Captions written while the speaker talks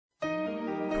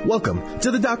Welcome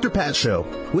to the Dr. Pat Show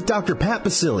with Dr. Pat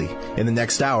Basili. In the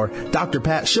next hour, Dr.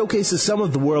 Pat showcases some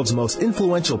of the world's most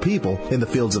influential people in the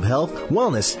fields of health,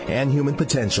 wellness, and human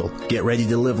potential. Get ready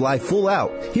to live life full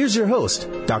out. Here's your host,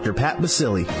 Dr. Pat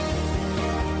Basili.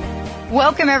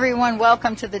 Welcome, everyone.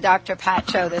 Welcome to the Dr. Pat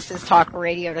Show. This is Talk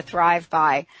Radio to Thrive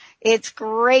By. It's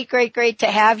great to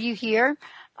have you here.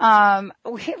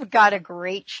 We've got a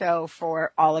great show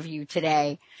for all of you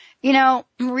today. You know,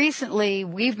 recently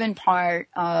we've been part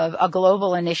of a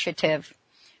global initiative.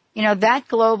 You know, that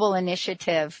global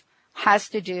initiative has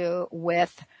to do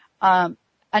with an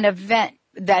event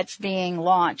that's being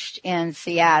launched in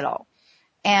Seattle.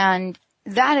 And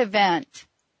that event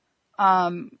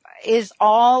is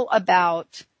all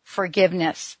about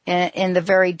forgiveness in the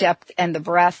very depth and the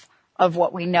breadth of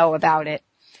what we know about it.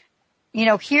 You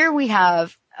know, here we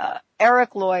have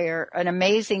Eric Lawyer, an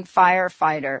amazing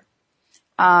firefighter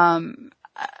out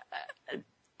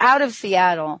of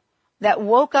Seattle that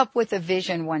woke up with a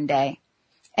vision one day.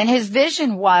 And his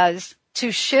vision was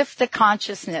to shift the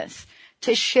consciousness,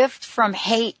 to shift from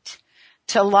hate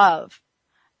to love.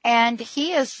 And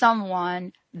he is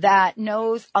someone that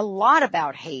knows a lot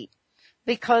about hate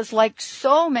because, like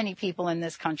so many people in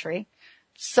this country,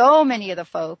 so many of the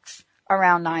folks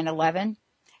around 9/11,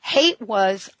 hate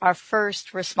was our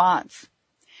first response.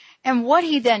 And what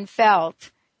he then felt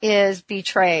is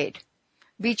betrayed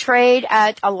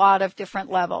at a lot of different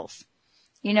levels.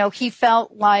 You know, he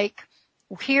felt like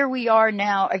here we are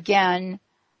now again.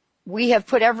 We have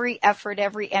put every effort,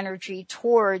 every energy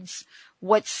towards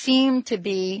what seemed to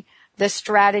be the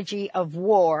strategy of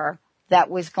war that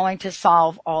was going to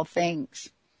solve all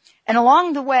things. And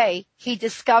along the way, he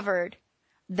discovered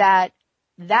that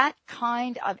that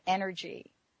kind of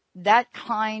energy, that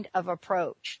kind of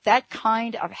approach, that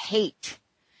kind of hate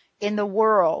in the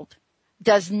world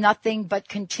does nothing but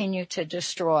continue to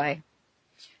destroy.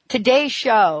 Today's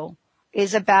show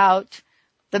is about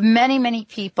the many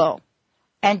people,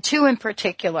 and two in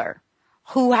particular,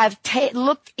 who have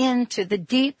looked into the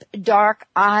deep, dark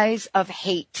eyes of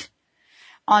hate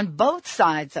on both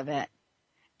sides of it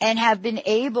and have been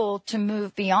able to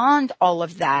move beyond all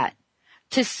of that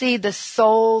to see the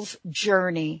soul's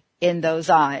journey in those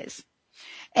eyes.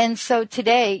 And so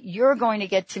today you're going to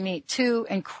get to meet two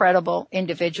incredible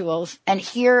individuals and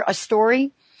hear a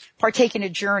story, partake in a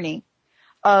journey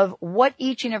of what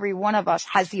each and every one of us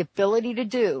has the ability to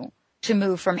do to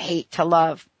move from hate to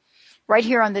love. Right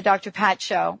here on the Dr. Pat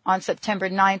Show on September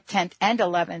 9th, 10th, and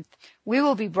 11th, we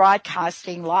will be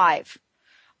broadcasting live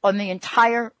on the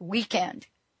entire weekend,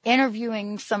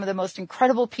 interviewing some of the most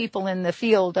incredible people in the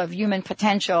field of human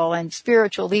potential and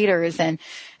spiritual leaders and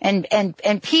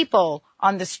people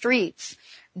on the streets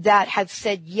that have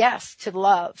said yes to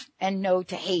love and no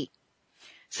to hate.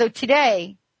 So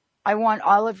today, I want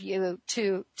all of you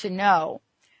to know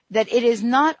that it is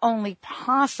not only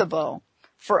possible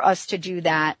for us to do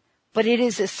that, but it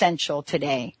is essential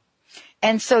today.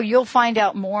 And so you'll find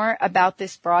out more about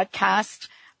this broadcast.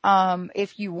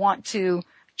 If you want to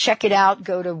check it out,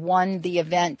 go to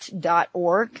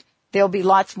onetheevent.org. There'll be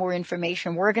lots more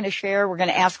information we're going to share. We're going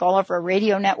to ask all of our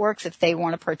radio networks if they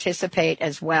want to participate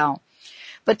as well.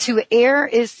 But to err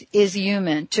is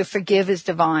human, to forgive is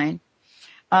divine.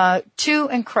 Two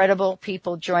incredible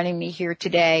people joining me here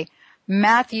today,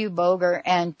 Matthew Boger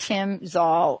and Tim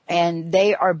Zaal, and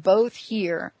they are both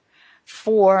here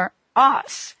for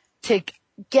us to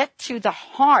get to the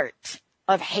heart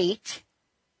of hate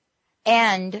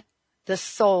and the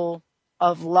soul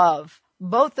of love.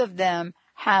 Both of them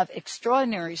have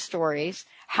extraordinary stories.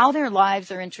 How their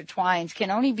lives are intertwined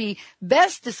can only be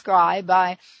best described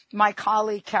by my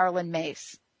colleague Carolyn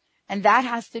Mace. And that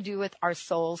has to do with our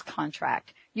soul's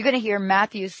contract. You're going to hear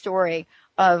Matthew's story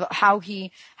of how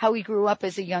he grew up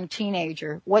as a young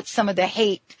teenager, what some of the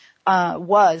hate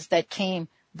was that came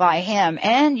by him.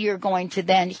 And you're going to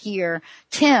then hear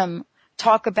Tim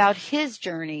talk about his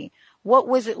journey. What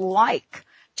was it like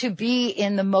to be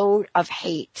in the mode of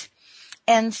hate?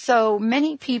 And so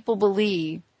many people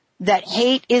believe that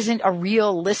hate isn't a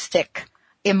realistic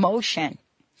emotion.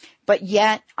 But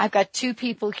yet, I've got two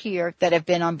people here that have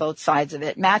been on both sides of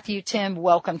it. Matthew, Tim,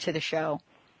 welcome to the show.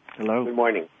 Hello. Good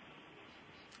morning.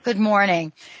 Good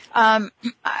morning. I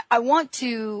want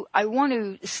to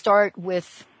start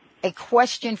with a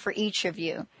question for each of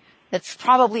you. That's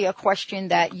probably a question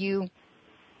that you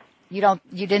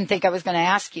didn't think I was going to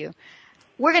ask you.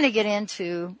 We're going to get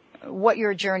into what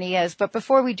your journey is, but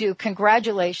before we do,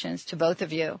 congratulations to both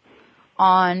of you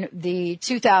on the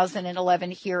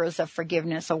 2011 Heroes of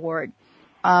Forgiveness Award.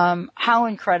 How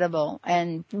incredible.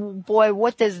 And boy,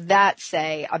 what does that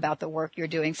say about the work you're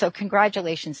doing? So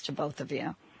congratulations to both of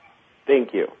you.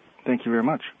 Thank you. Thank you very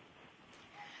much.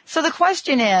 So the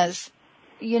question is,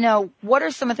 what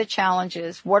are some of the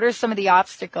challenges? What are some of the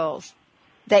obstacles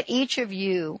that each of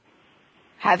you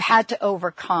have had to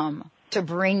overcome to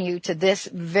bring you to this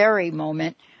very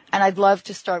moment? And I'd love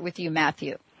to start with you,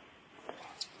 Matthew.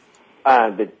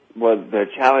 The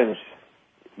challenge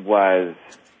was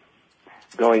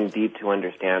going deep to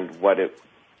understand what it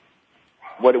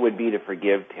would be to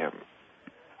forgive Tim.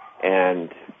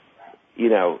 And,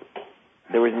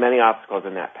 there was many obstacles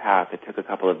in that path. It took a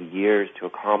couple of years to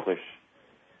accomplish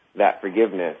that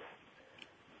forgiveness.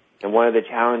 And one of the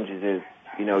challenges is,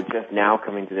 just now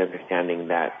coming to the understanding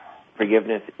that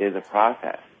forgiveness is a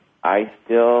process. I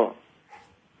still,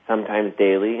 sometimes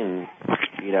daily and,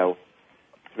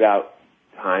 throughout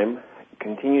time,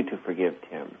 continue to forgive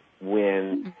Tim.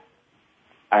 When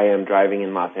I am driving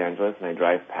in Los Angeles and I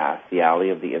drive past the alley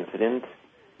of the incident,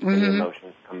 and the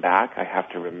emotions come back, I have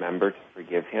to remember to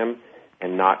forgive him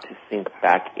and not to sink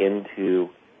back into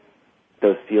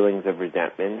those feelings of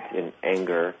resentment and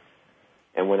anger.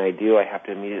 And when I do, I have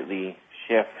to immediately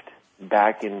shift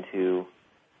back into,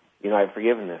 I've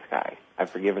forgiven this guy. I've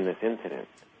forgiven this incident.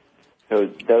 So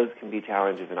those can be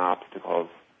challenges and obstacles.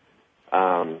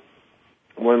 One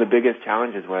of the biggest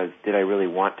challenges was, did I really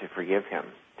want to forgive him?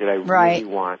 Did I really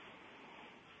want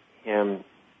him?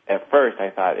 At first,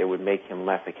 I thought it would make him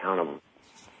less accountable.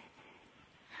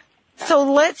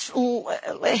 So this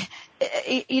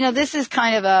is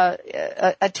kind of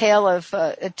a tale of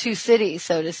two cities,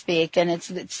 so to speak, and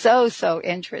it's so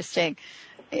interesting.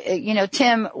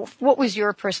 Tim, what was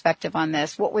your perspective on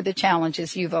this? What were the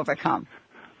challenges you've overcome?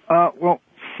 Well,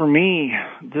 for me,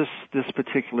 this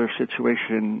particular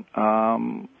situation,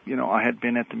 I had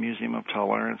been at the Museum of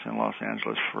Tolerance in Los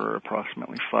Angeles for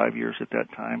approximately 5 years at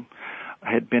that time.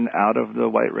 I had been out of the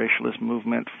white racialist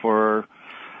movement for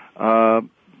 8-9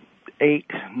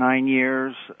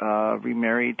 years,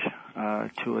 remarried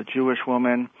to a Jewish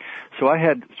woman. So I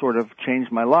had sort of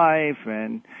changed my life,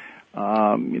 and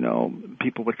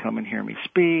people would come and hear me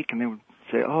speak, and they would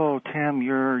say, "Oh, Tim,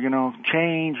 you're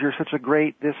changed. You're such a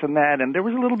great this and that," and there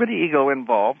was a little bit of ego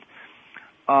involved.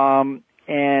 And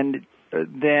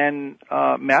then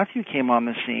Matthew came on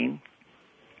the scene,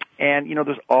 and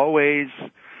there's always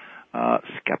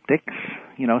skeptics,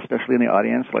 especially in the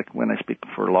audience, like when I speak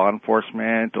for law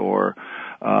enforcement or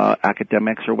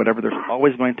academics or whatever, there's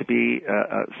always going to be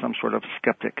some sort of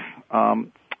skeptic.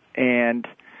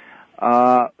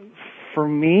 For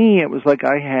me, it was like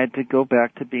I had to go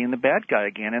back to being the bad guy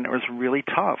again, and it was really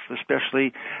tough,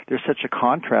 especially there's such a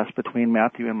contrast between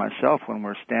Matthew and myself when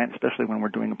especially when we're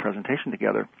doing a presentation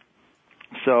together.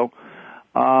 So,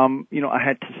 I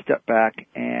had to step back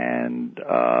and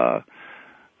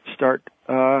start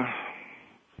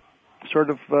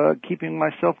keeping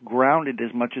myself grounded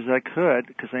as much as I could,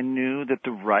 because I knew that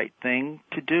the right thing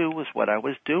to do was what I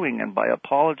was doing, and by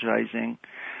apologizing,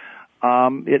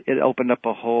 it opened up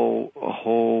a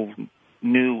whole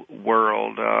new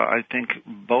world. I think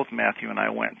both Matthew and I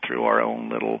went through our own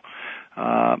little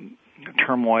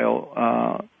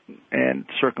turmoil and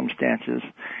circumstances,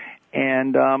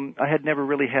 and I had never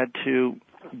really had to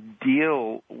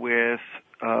deal with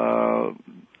a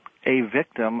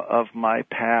victim of my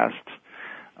past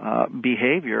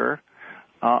behavior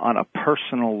on a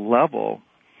personal level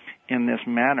in this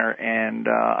manner, and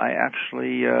I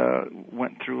actually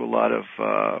went through a lot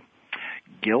of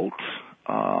guilt.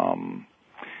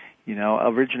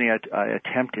 Originally I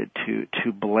attempted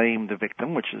to blame the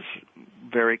victim, which is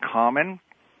very common,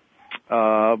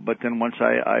 but then once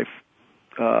I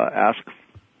asked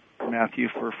Matthew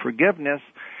for forgiveness,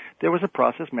 there was a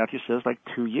process, Matthew says, like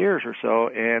 2 years or so,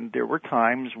 and there were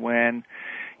times when,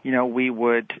 we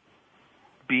would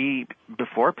be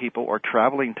before people or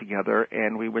traveling together,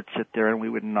 and we would sit there and we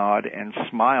would nod and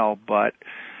smile, but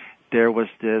there was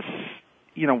this,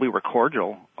 we were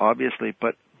cordial, obviously,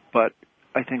 but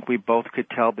I think we both could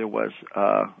tell there was,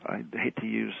 I hate to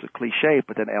use the cliche,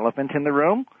 but an elephant in the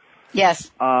room.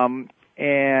 Yes. And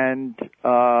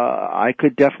I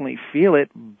could definitely feel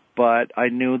it, but I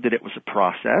knew that it was a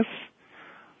process.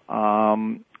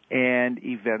 And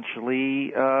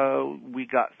eventually we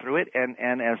got through it,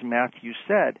 and as Matthew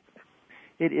said,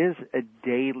 it is a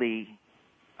daily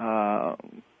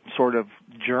sort of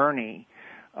journey,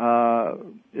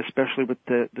 especially with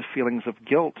the feelings of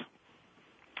guilt.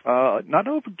 Not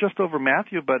just over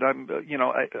Matthew, but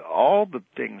all the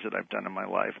things that I've done in my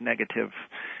life, negative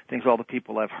things, all the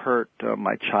people I've hurt,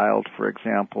 my child, for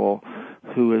example,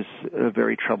 who is a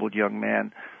very troubled young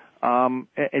man.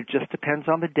 It just depends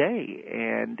on the day,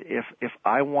 and if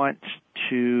I want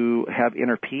to have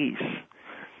inner peace,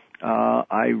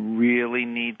 I really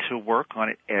need to work on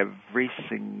it every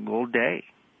single day.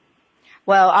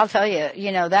 Well, I'll tell you,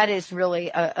 that is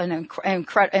really an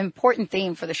important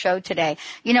theme for the show today.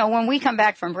 When we come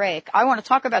back from break, I want to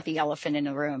talk about the elephant in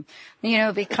the room,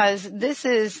 because this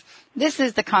is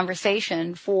the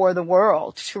conversation for the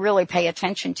world to really pay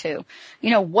attention to.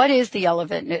 What is the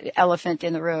elephant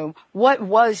in the room? What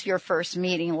was your first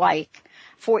meeting like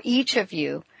for each of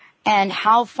you? And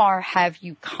how far have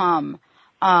you come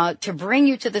to bring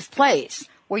you to this place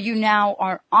where you now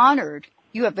are honored?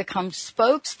 You have become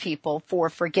spokespeople for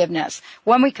forgiveness.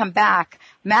 When we come back,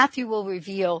 Matthew will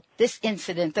reveal this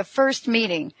incident, the first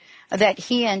meeting that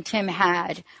he and Tim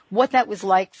had, what that was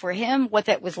like for him, what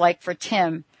that was like for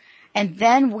Tim. And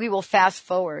then we will fast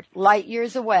forward light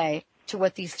years away to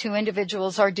what these two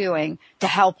individuals are doing to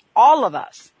help all of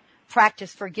us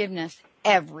practice forgiveness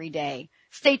every day.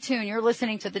 Stay tuned. You're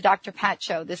listening to the Dr. Pat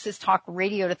Show. This is Talk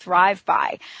Radio to Thrive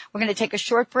By. We're going to take a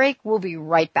short break. We'll be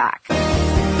right back.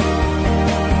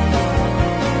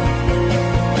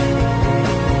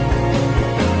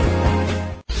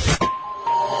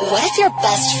 What if your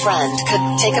best friend could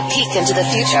take a peek into the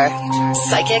future?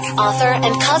 Psychic, author,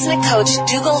 and cosmic coach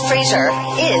Dougal Fraser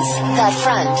is that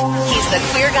friend. He's the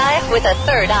queer guy with a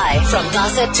third eye. From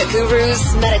gossip to gurus,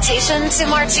 meditation to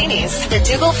martinis, the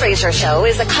Dougal Fraser Show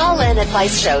is a call-in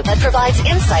advice show that provides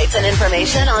insights and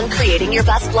information on creating your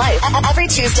best life. Every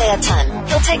Tuesday at 10,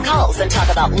 he'll take calls and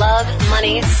talk about love,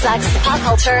 money, sex, pop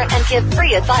culture, and give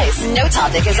free advice. No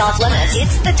topic is off limits.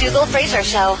 It's the Dougal Fraser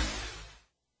Show.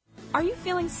 Are you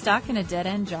feeling stuck in a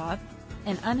dead-end job,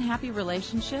 an unhappy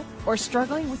relationship, or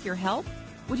struggling with your health?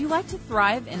 Would you like to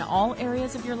thrive in all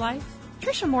areas of your life?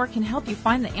 Tricia Moore can help you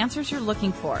find the answers you're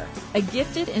looking for. A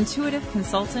gifted, intuitive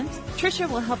consultant, Tricia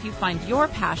will help you find your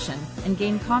passion and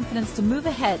gain confidence to move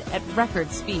ahead at record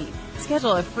speed.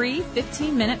 Schedule a free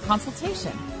 15-minute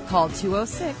consultation. Call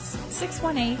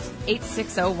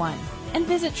 206-618-8601 and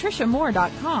visit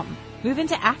TriciaMoore.com. Move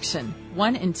into action,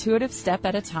 one intuitive step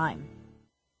at a time.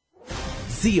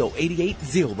 Zeal 88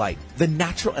 Zeolite, the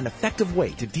natural and effective way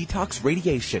to detox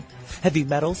radiation, heavy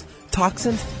metals,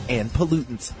 toxins, and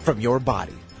pollutants from your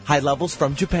body. High levels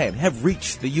from Japan have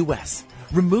reached the U.S.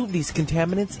 Remove these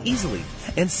contaminants easily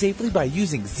and safely by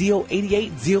using Zeal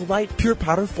 88 Zeolite pure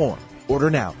powder form. Order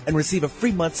now and receive a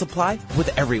free month supply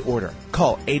with every order.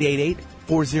 Call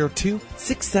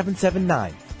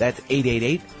 888-402-6779. That's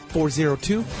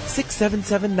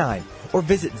 888-402-6779. Or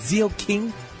visit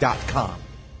zealking.com.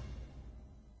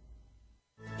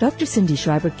 Dr. Cindy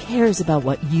Schreiber cares about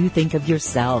what you think of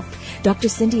yourself. Dr.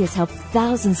 Cindy has helped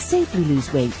thousands safely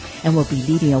lose weight and will be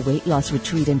leading a weight loss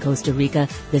retreat in Costa Rica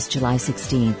this July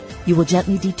 16th. You will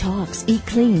gently detox, eat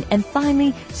clean, and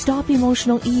finally stop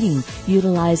emotional eating,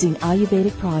 utilizing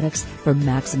Ayurvedic products for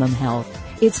maximum health.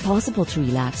 It's possible to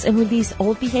relax and release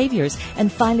old behaviors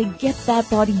and finally get that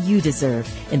body you deserve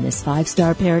in this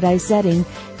 5-star paradise setting.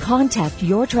 Contact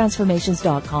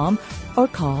yourtransformations.com or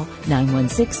call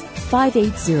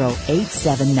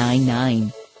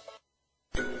 916-580-8799.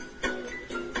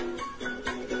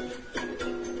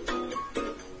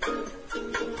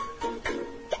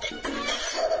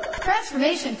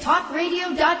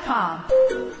 TransformationTalkRadio.com.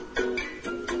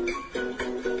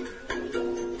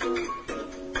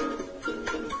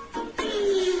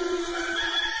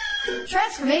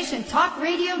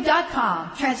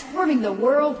 TransformationTalkRadio.com. Transforming the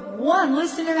world one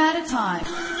listener at a time.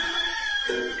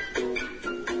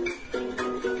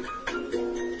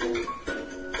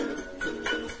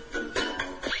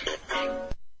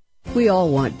 We all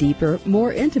want deeper,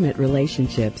 more intimate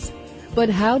relationships. But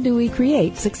how do we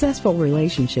create successful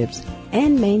relationships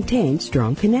and maintain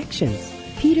strong connections?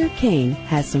 Peter Kane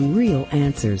has some real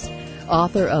answers.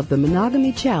 Author of The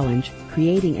Monogamy Challenge,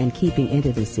 Creating and Keeping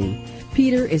Intimacy,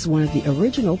 Peter is one of the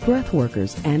original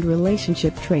breathworkers and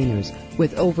relationship trainers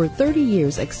with over 30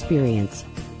 years experience.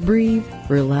 Breathe,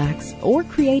 relax, or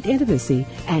create intimacy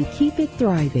and keep it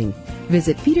thriving.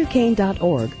 Visit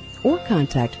peterkane.org or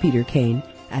contact Peter Kane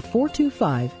at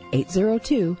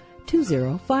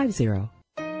 425-802-2050.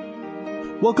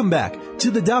 Welcome back to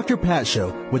the Dr. Pat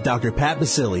Show with Dr. Pat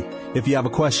Basili. If you have a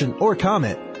question or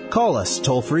comment, call us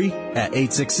toll free at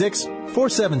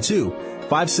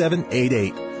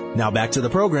 866-472-5788. Now back to the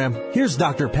program. Here's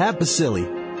Dr. Pat Basili.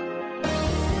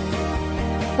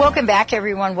 Welcome back,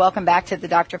 everyone. Welcome back to the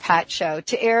Dr. Pat Show.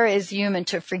 To err is human,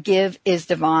 to forgive is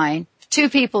divine. Two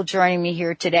people joining me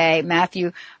here today,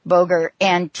 Matthew Boger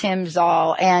and Tim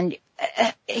Zaal. And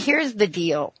here's the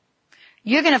deal.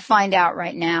 You're going to find out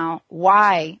right now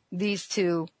why these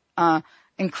two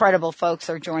incredible folks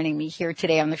are joining me here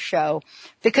today on the show,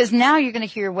 because now you're going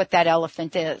to hear what that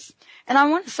elephant is. And I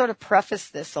want to sort of preface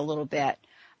this a little bit.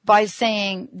 by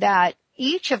saying that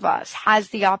each of us has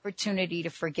the opportunity to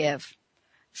forgive.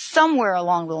 Somewhere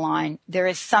along the line, there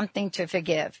is something to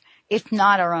forgive, if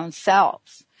not our own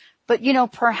selves. But,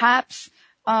 perhaps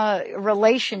a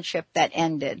relationship that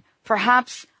ended,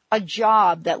 perhaps a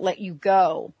job that let you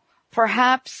go,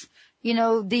 perhaps,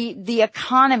 the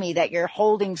economy that you're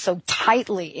holding so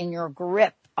tightly in your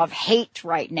grip of hate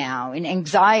right now and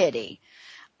anxiety.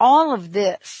 All of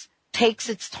this takes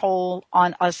its toll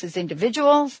on us as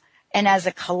individuals and as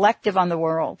a collective on the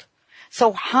world.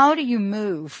 So how do you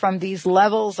move from these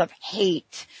levels of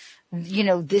hate,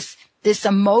 this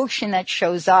emotion that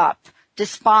shows up,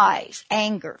 despise,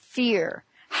 anger, fear?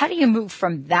 How do you move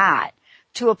from that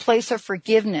to a place of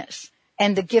forgiveness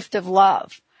and the gift of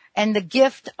love and the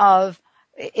gift of,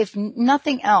 if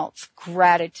nothing else,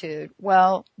 gratitude?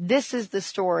 Well, this is the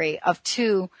story of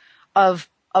two of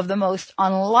the most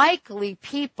unlikely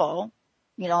people,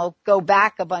 go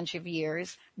back a bunch of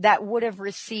years, that would have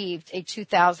received a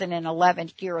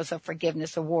 2011 Heroes of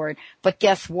Forgiveness Award. But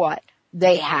guess what?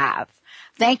 They have.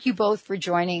 Thank you both for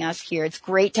joining us here. It's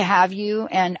great to have you.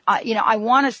 And, I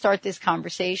want to start this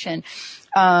conversation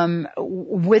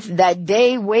with that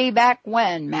day way back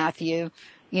when, Matthew,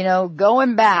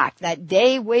 going back, that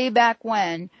day way back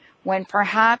when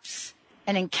perhaps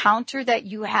an encounter that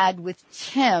you had with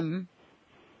Tim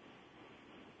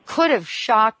could have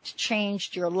shocked,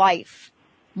 changed your life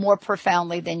more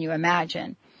profoundly than you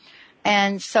imagine.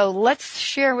 And so let's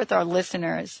share with our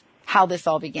listeners how this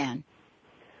all began.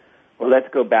 Well, let's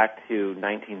go back to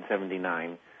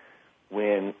 1979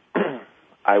 when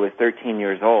I was 13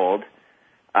 years old.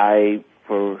 I,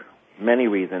 for many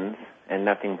reasons and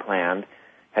nothing planned,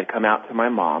 had come out to my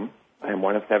mom. I'm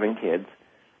one of 7 kids.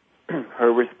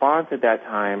 Her response at that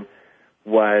time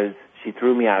was she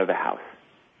threw me out of the house.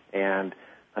 And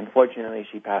unfortunately,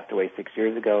 she passed away 6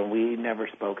 years ago, and we never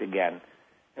spoke again.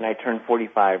 And I turned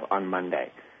 45 on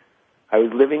Monday. I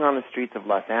was living on the streets of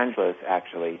Los Angeles,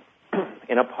 actually,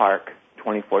 in a park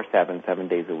 24/7, 7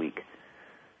 days a week.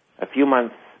 A few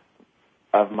months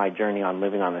of my journey on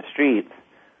living on the streets,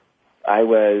 I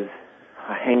was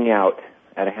hanging out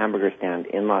at a hamburger stand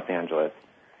in Los Angeles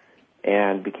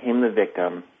and became the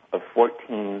victim of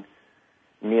 14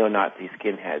 neo-Nazi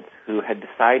skinheads who had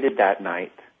decided that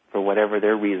night, for whatever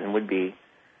their reason would be,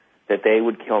 that they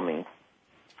would kill me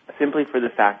simply for the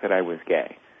fact that I was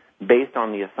gay, based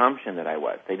on the assumption that I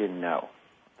was. They didn't know.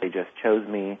 They just chose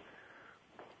me.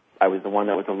 I was the one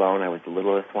that was alone. I was the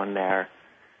littlest one there.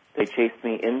 They chased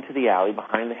me into the alley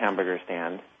behind the hamburger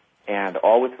stand, and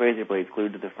all with razor blades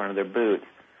glued to the front of their boots,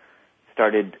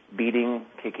 started beating,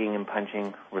 kicking, and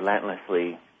punching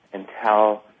relentlessly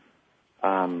until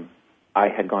I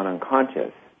had gone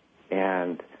unconscious.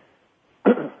 And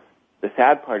the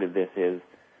sad part of this is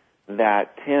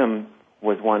that Tim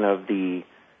was one of the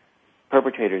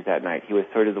perpetrators that night. He was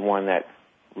sort of the one that,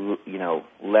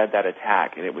 led that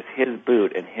attack, and it was his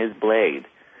boot and his blade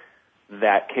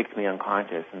that kicked me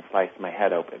unconscious and sliced my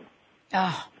head open.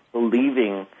 Oh.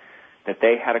 Believing that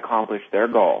they had accomplished their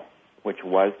goal, which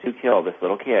was to kill this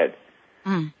little kid,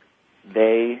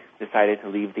 they decided to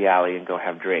leave the alley and go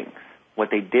have drinks. What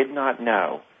they did not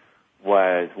know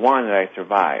was, one, that I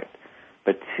survived,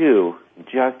 but two,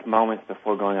 just moments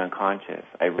before going unconscious,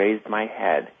 I raised my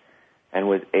head and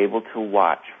was able to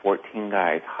watch 14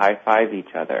 guys high-five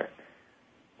each other.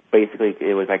 Basically,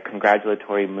 it was like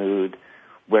congratulatory mood.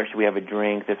 Where should we have a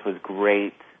drink? This was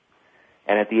great.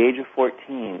 And at the age of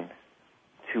 14,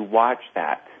 to watch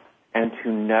that and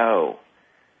to know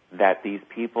that these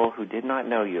people who did not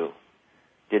know you,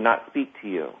 did not speak to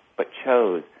you, but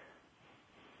chose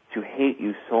to hate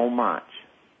you so much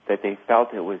that they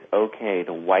felt it was okay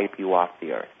to wipe you off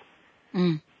the earth.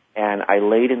 And I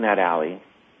laid in that alley,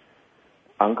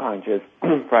 unconscious,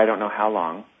 for I don't know how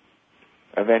long.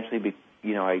 Eventually,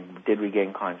 I did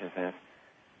regain consciousness.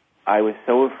 I was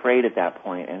so afraid at that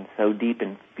point and so deep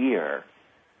in fear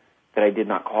that I did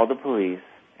not call the police,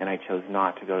 and I chose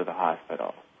not to go to the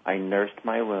hospital. I nursed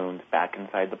my wounds back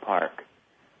inside the park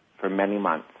for many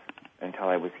months until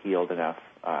I was healed enough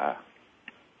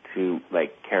to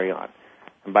carry on.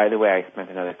 And by the way, I spent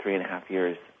another 3.5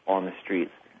 years on the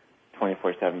streets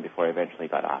 24/7 before I eventually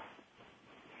got off.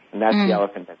 And that's the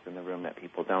elephant that's in the room that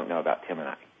people don't know about Tim and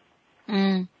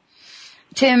I.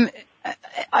 Tim,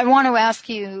 I want to ask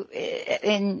you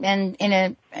in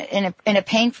a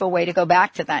painful way to go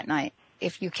back to that night,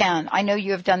 if you can. I know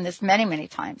you have done this many, many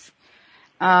times.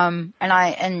 And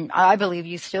I believe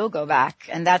you still go back,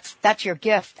 and that's your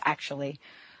gift, actually,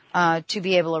 to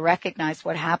be able to recognize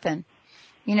what happened.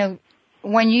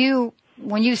 When you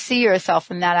see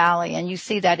yourself in that alley and you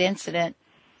see that incident,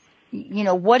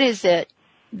 what is it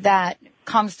that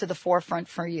comes to the forefront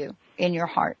for you in your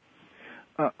heart?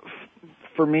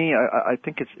 For me, I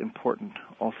think it's important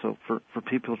also for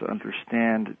people to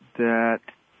understand that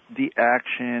the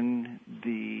action,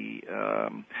 the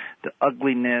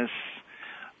ugliness,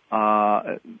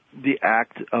 the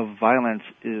act of violence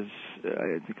is,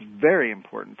 I think, very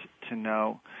important to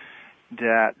know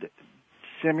that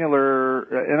similar,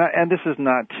 and this is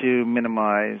not to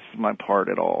minimize my part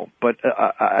at all, but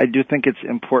I do think it's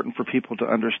important for people to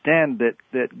understand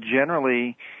that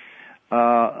generally,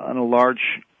 on a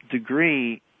large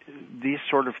degree, these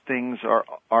sort of things are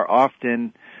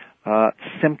often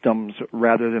symptoms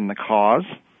rather than the cause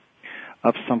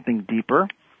of something deeper.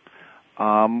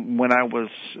 When I was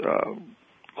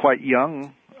quite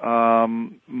young,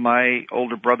 my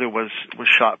older brother was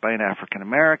shot by an African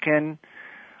American.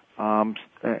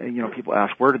 People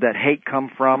ask, where did that hate come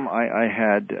from? I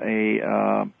had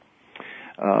a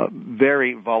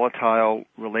very volatile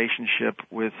relationship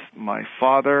with my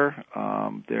father.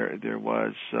 There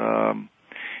was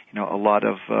a lot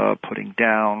of putting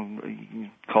down. You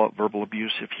can call it verbal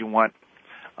abuse if you want.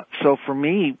 So for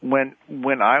me, when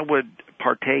I would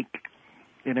partake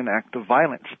in an act of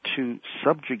violence to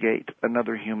subjugate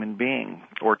another human being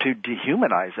or to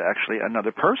dehumanize actually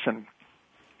another person,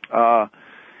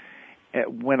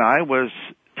 when I was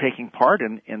taking part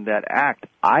in that act,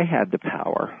 I had the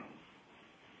power.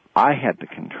 I had the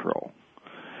control.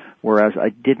 Whereas I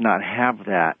did not have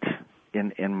that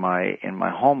in my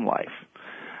home life.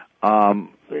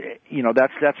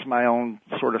 That's my own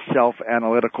sort of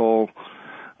self-analytical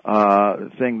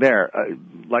thing there.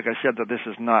 Like I said, that this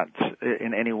is not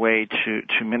in any way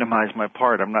to minimize my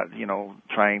part. I'm not,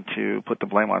 trying to put the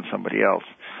blame on somebody else.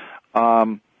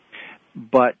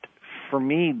 But for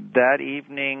me, that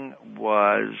evening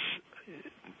was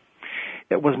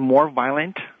more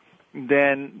violent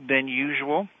than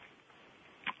usual.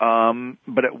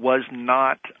 But it was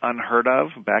not unheard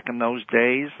of back in those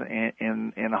days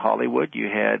in Hollywood. You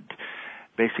had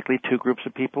basically two groups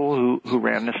of people who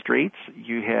ran the streets.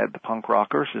 You had the punk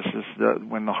rockers. This is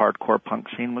when the hardcore punk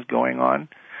scene was going on.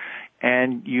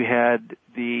 And you had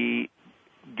the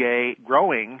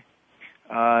growing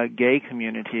gay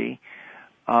community.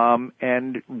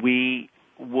 And we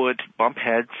would bump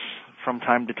heads from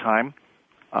time to time.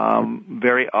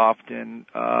 Very often,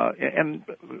 and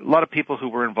a lot of people who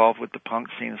were involved with the punk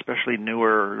scene, especially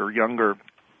newer or younger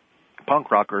punk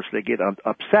rockers, they get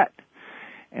upset.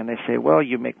 And they say, well,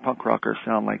 you make punk rockers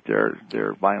sound like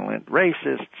they're violent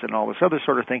racists and all this other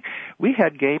sort of thing. We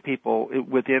had gay people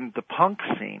within the punk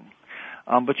scene,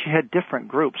 but you had different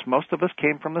groups. Most of us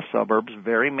came from the suburbs.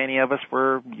 Very many of us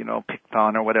were, picked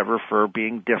on or whatever for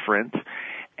being different.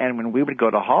 And when we would go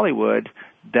to Hollywood,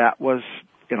 that was,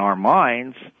 in our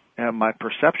minds, and my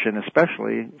perception,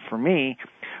 especially for me,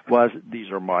 was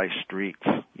these are my streets,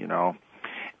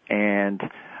 and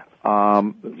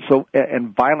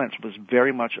and violence was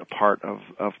very much a part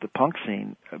of the punk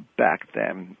scene back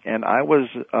then. And I was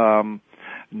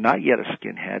not yet a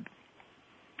skinhead,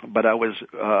 but I was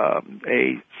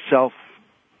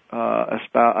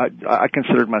I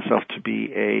considered myself to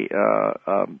be a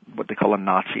what they call a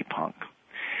Nazi punk,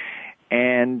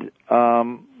 and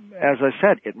as I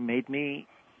said, it made me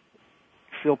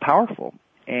feel powerful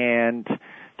and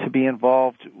to be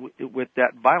involved with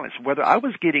that violence, whether I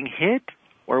was getting hit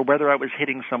or whether I was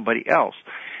hitting somebody else.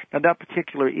 Now, that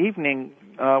particular evening,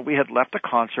 we had left a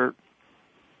concert,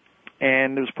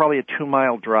 and it was probably a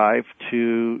 2-mile drive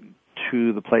to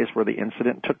the place where the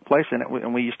incident took place,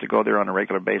 and we used to go there on a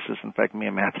regular basis. In fact, me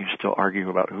and Matthew still argue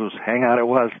about whose hangout it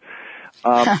was.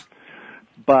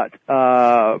 But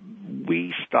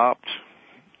we stopped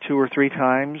 2 or 3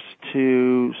 times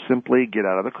to simply get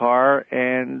out of the car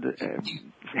and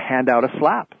hand out a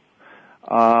slap.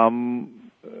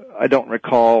 I don't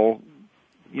recall,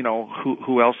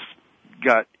 who else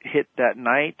got hit that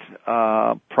night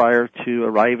prior to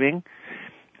arriving,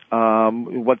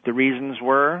 what the reasons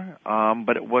were,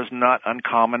 but it was not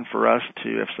uncommon for us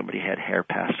to, if somebody had hair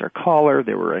past their collar,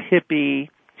 they were a hippie.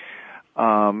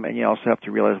 And you also have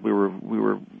to realize we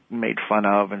were made fun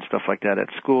of and stuff like that at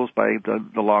schools by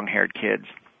the long-haired kids,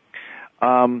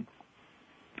 and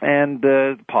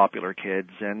the popular kids.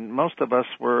 And most of us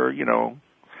were,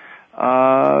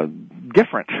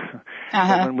 different.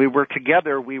 Uh-huh. When we were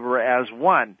together, we were as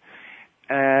one.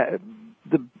 In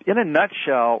a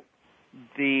nutshell,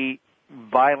 the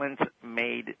violence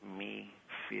made me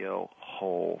feel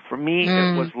whole. For me,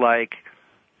 it was like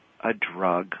a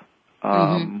drug.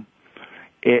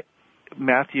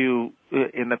 Matthew,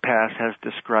 in the past, has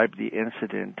described the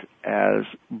incident as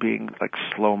being like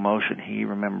slow motion. He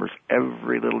remembers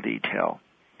every little detail.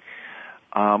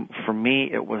 For me,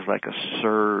 it was like a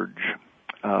surge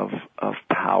of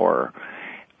power,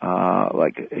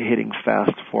 like hitting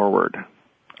fast forward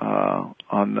on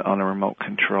a remote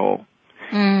control,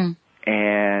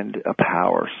 and a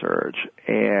power surge.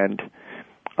 And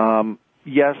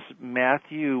yes,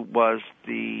 Matthew was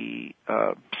the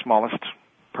smallest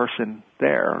person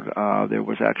there. There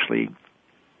was actually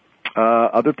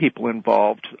other people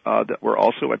involved that were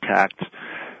also attacked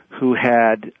who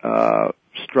had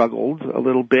struggled a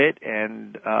little bit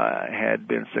and had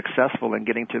been successful in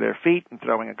getting to their feet and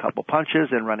throwing a couple punches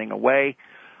and running away.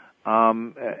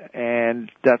 And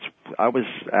I was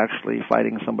actually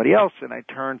fighting somebody else, and I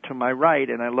turned to my right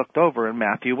and I looked over, and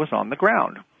Matthew was on the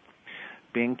ground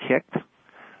being kicked,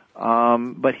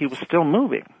 but he was still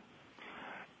moving.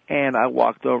 And I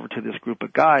walked over to this group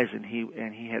of guys, and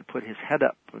he had put his head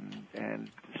up and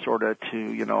sort of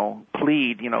to,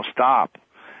 plead, stop.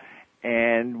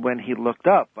 And when he looked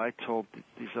up, I told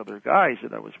these other guys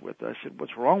that I was with, I said,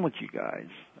 "What's wrong with you guys?"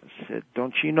 I said,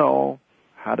 "Don't you know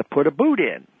how to put a boot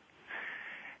in?"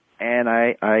 And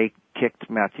I kicked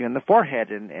Matthew in the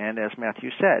forehead, and as Matthew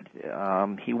said,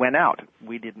 he went out.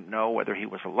 We didn't know whether he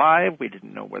was alive. We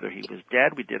didn't know whether he was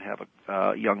dead. We did have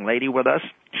a young lady with us.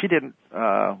 She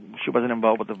wasn't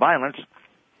involved with the violence,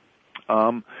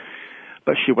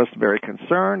 but she was very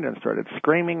concerned and started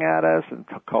screaming at us and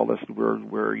called us,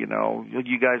 we're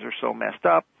you guys are so messed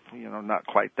up, not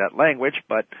quite that language,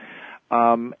 but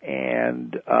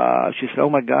and she said, "Oh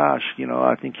my gosh,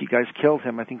 I think you guys killed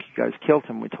him. I think you guys killed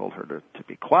him." We told her to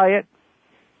be quiet.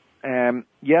 And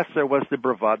yes, there was the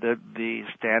bravado, the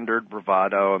standard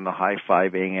bravado and the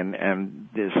high-fiving and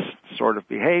this sort of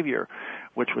behavior,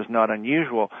 which was not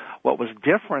unusual. What was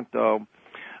different, though,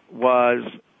 was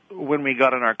when we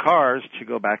got in our cars to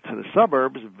go back to the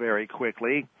suburbs very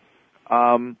quickly,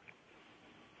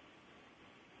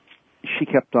 she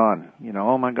kept on,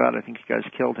 "Oh my God, I think you guys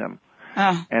killed him."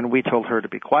 And we told her to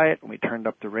be quiet, and we turned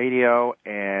up the radio,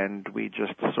 and we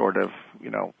just sort of,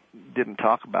 didn't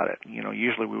talk about it.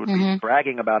 Usually we would be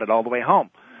bragging about it all the way home.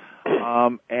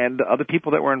 And the other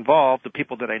people that were involved, the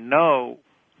people that I know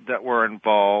that were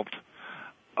involved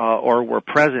or were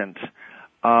present,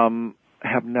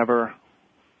 have never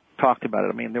talked about it.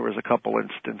 I mean, there was a couple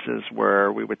instances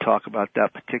where we would talk about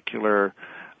that particular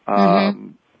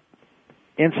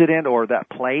incident or that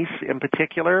place in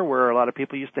particular where a lot of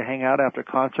people used to hang out after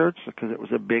concerts, because it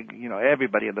was a big,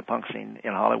 everybody in the punk scene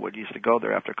in Hollywood used to go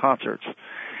there after concerts.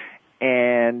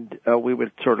 And we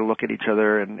would sort of look at each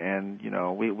other and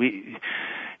we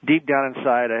deep down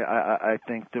inside, I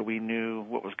think that we knew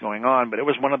what was going on, but it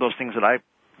was one of those things that I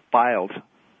filed,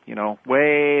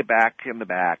 way back in the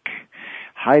back.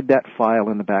 Hide that file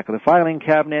in the back of the filing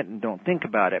cabinet and don't think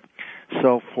about it.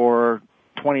 So for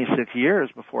 26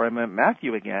 years before I met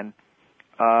Matthew again,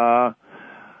 from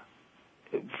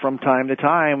time to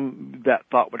time that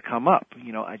thought would come up.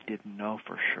 I didn't know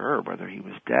for sure whether he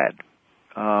was dead.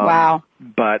 Wow.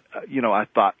 But, I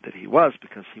thought that he was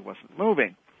because he wasn't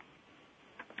moving.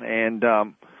 And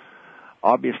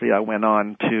obviously I went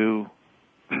on to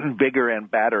bigger and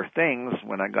badder things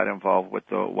when I got involved with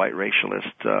the white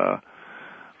racialist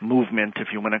movement,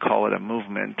 if you want to call it a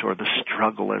movement, or the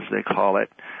struggle as they call it,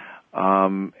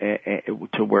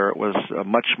 to where it was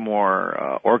much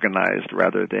more organized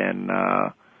rather than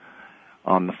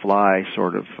on the fly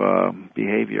sort of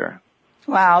behavior.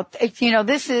 Wow.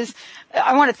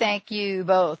 I want to thank you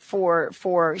both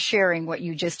for sharing what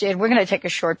you just did. We're going to take a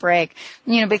short break,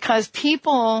 because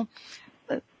people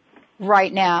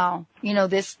right now,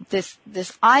 this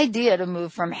idea to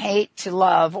move from hate to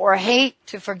love or hate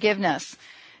to forgiveness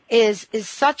is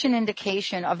such an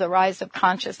indication of the rise of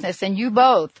consciousness. And you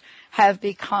both have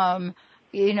become,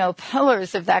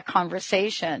 pillars of that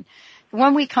conversation.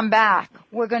 When we come back,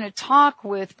 we're going to talk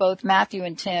with both Matthew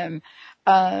and Tim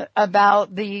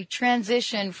about the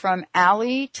transition from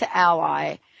ally to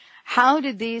ally. How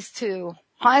did these two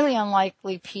highly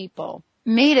unlikely people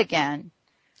meet again?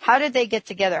 How did they get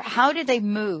together? How did they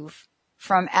move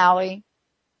from ally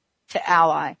to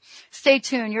ally? Stay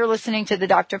tuned. You're listening to the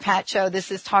Dr. Pat Show.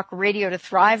 This is Talk Radio to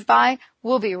Thrive By.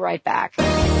 We'll be right back.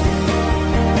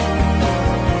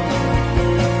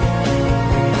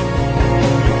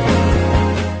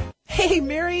 Hey,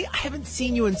 Mary, I haven't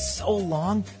seen you in so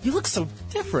long. You look so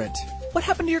different. What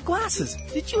happened to your glasses?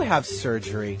 Did you have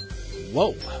surgery?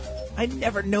 Whoa, I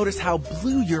never noticed how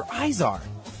blue your eyes are.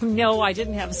 No, I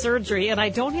didn't have surgery, and I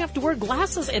don't have to wear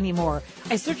glasses anymore.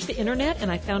 I searched the internet,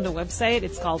 and I found a website.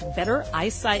 It's called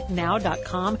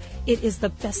bettereyesightnow.com. It is the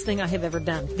best thing I have ever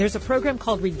done. There's a program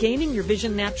called Regaining Your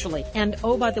Vision Naturally, and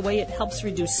oh, by the way, it helps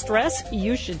reduce stress.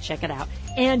 You should check it out.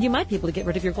 And you might be able to get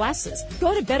rid of your glasses.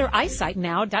 Go to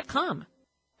bettereyesightnow.com.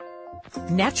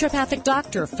 Naturopathic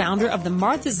doctor, founder of the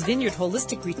Martha's Vineyard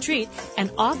Holistic Retreat, and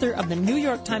author of the New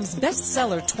York Times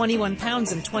bestseller 21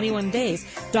 Pounds in 21 Days,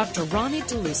 Dr. Ronnie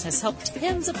DeLuce has helped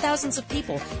tens of thousands of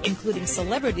people, including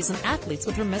celebrities and athletes,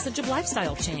 with her message of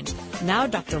lifestyle change. Now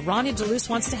Dr. Ronnie DeLuce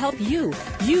wants to help you.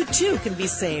 You too can be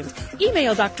saved.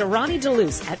 Email Dr. Ronnie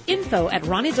DeLuce at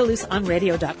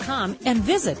info@ronniedeluceonradio.com and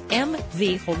visit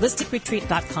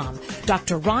mvholisticretreat.com.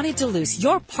 Dr. Ronnie DeLuce,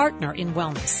 your partner in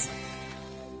wellness.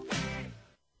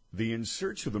 The In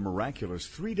Search of the Miraculous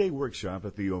 3-day workshop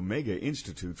at the Omega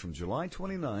Institute from July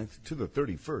 29th to the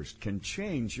 31st can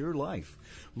change your life.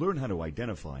 Learn how to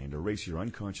identify and erase your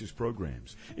unconscious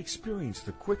programs. Experience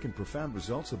the quick and profound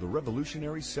results of the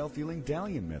revolutionary self-healing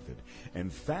Dalian method.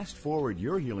 And fast forward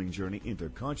your healing journey into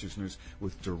consciousness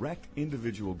with direct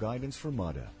individual guidance from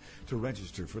Mada. To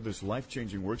register for this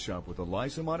life-changing workshop with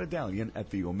Eliza Mada Dalian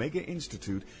at the Omega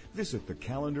Institute, visit the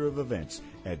calendar of events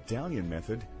at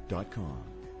dalianmethod.com.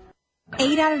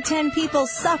 8 out of 10 people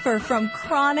suffer from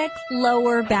chronic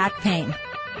lower back pain.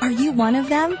 Are you one of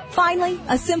them? Finally,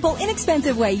 a simple,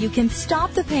 inexpensive way you can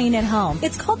stop the pain at home.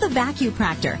 It's called the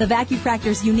Vacupractor. The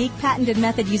Vacupractor's unique patented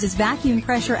method uses vacuum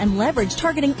pressure and leverage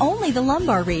targeting only the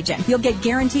lumbar region. You'll get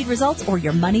guaranteed results or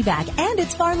your money back, and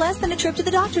it's far less than a trip to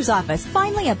the doctor's office.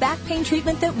 Finally, a back pain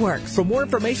treatment that works. For more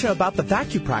information about the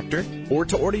Vacupractor or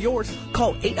to order yours,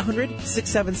 call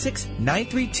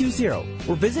 800-676-9320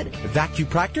 or visit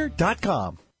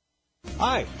vacupractor.com.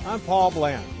 Hi, I'm Paul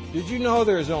Bland. Did you know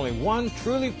there is only one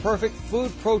truly perfect food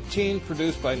protein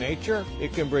produced by nature?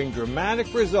 It can bring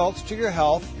dramatic results to your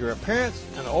health, your appearance,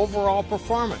 and overall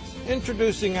performance.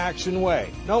 Introducing Action Whey.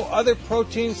 No other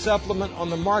protein supplement on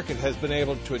the market has been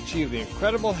able to achieve the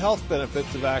incredible health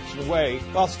benefits of Action Whey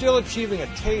while still achieving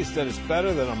a taste that is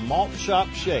better than a malt shop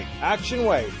shake. Action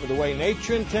Whey, for the way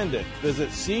nature intended. Visit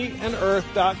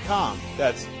seaandearth.com.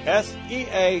 That's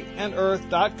SEA and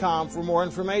earth.com for more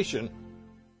information.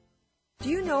 Do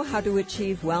you know how to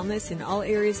achieve wellness in all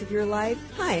areas of your life?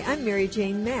 Hi, I'm Mary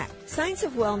Jane Mack. Signs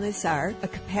of wellness are a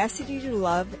capacity to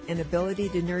love and ability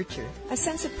to nurture, a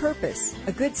sense of purpose,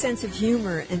 a good sense of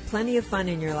humor and plenty of fun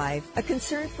in your life, a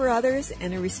concern for others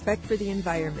and a respect for the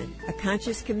environment, a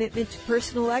conscious commitment to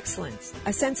personal excellence,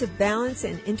 a sense of balance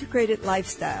and integrated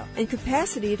lifestyle, and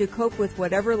capacity to cope with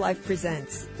whatever life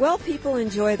presents. Well, people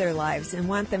enjoy their lives and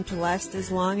want them to last as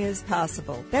long as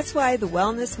possible. That's why the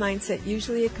wellness mindset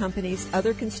usually accompanies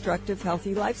other constructive,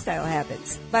 healthy lifestyle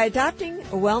habits. By adopting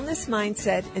a wellness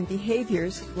mindset and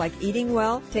behaviors like eating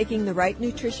well, taking the right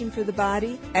nutrition for the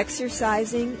body,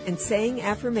 exercising, and saying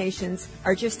affirmations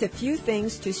are just a few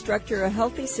things to structure a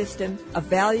healthy system of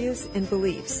values and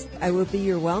beliefs. I will be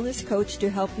your wellness coach to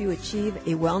help you achieve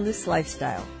a wellness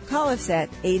lifestyle. Call us at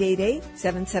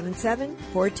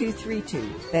 888-777-4232.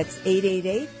 That's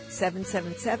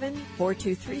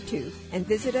 888-777-4232. And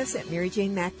visit us at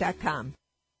MaryJaneMack.com.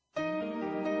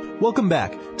 Welcome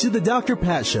back to the Dr.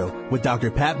 Pat Show with Dr.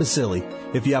 Pat Basili.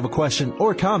 If you have a question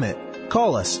or comment,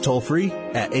 call us toll-free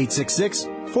at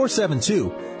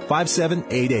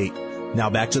 866-472-5788. Now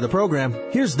back to the program.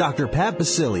 Here's Dr. Pat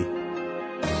Basili.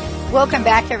 Welcome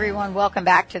back, everyone. Welcome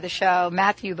back to the show.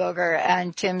 Matthew Boger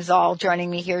and Tim Zaal joining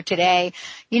me here today.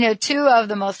 You know, two of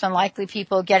the most unlikely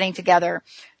people getting together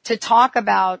to talk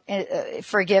about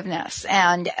forgiveness.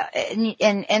 And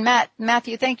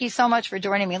Matthew, thank you so much for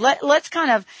joining me. Let's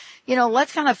kind of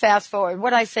fast forward.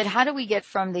 What I said, how do we get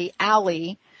from the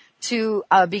ally to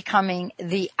becoming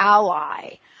the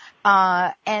ally?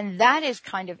 And that is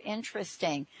kind of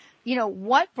interesting. You know,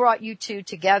 what brought you two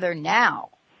together now?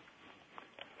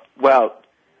 Well,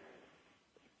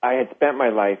 I had spent my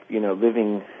life,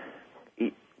 living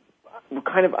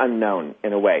kind of unknown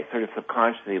in a way, sort of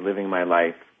subconsciously living my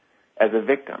life as a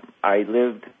victim. I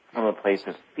lived from a place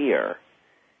of fear.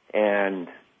 And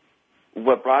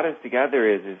what brought us together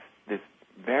is this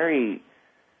very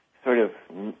sort of,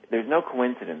 there's no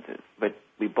coincidences, but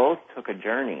we both took a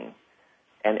journey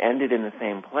and ended in the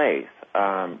same place,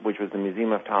 which was the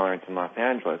Museum of Tolerance in Los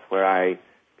Angeles, where I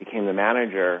became the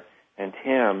manager and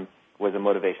Tim was a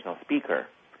motivational speaker.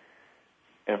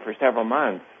 And for several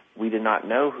months, we did not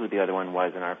know who the other one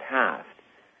was in our past.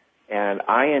 And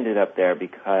I ended up there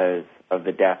because of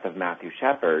the death of Matthew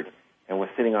Shepard and was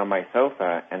sitting on my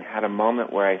sofa and had a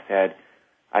moment where I said,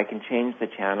 I can change the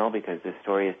channel because this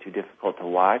story is too difficult to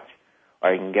watch,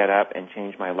 or I can get up and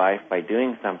change my life by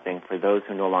doing something for those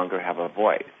who no longer have a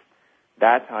voice.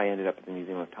 That's how I ended up at the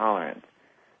Museum of Tolerance.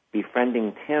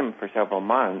 Befriending Tim for several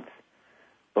months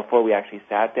before we actually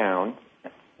sat down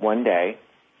one day,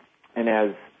 and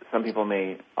as some people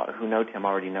who know Tim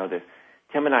already know this,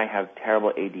 Tim and I have terrible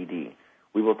ADD.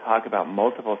 We will talk about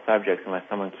multiple subjects unless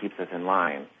someone keeps us in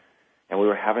line. And we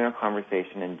were having a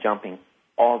conversation and jumping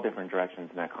all different directions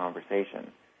in that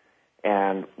conversation.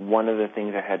 And one of the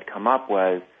things that had come up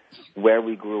was where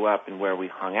we grew up and where we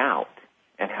hung out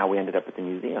and how we ended up at the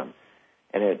museum.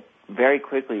 And it very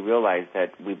quickly realized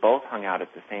that we both hung out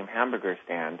at the same hamburger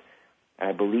stand. And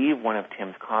I believe one of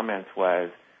Tim's comments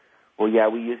was, well, yeah,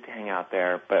 we used to hang out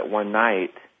there, but one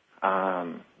night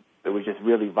it was just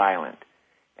really violent.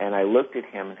 And I looked at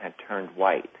him and had turned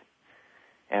white.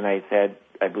 And I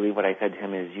believe what I said to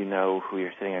him is, you know who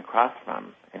you're sitting across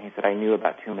from? And he said, I knew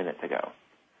about 2 minutes ago.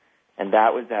 And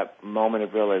that was that moment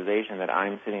of realization that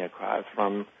I'm sitting across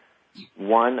from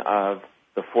one of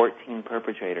the 14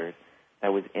 perpetrators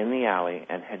that was in the alley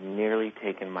and had nearly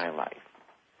taken my life.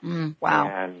 Wow.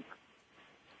 And,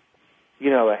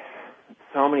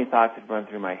 so many thoughts had run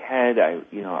through my head. I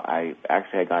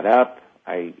got up.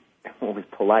 I was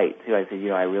polite, too. I said,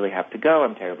 I really have to go.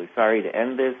 I'm terribly sorry to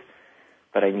end this,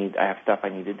 but I have stuff I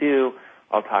need to do.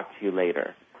 I'll talk to you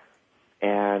later.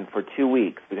 And for 2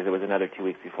 weeks, because it was another 2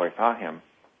 weeks before I saw him,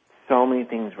 so many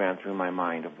things ran through my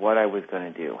mind of what I was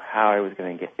going to do, how I was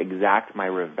going to exact my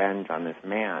revenge on this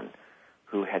man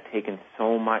who had taken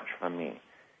so much from me.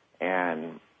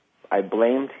 And I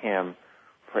blamed him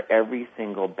for every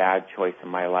single bad choice in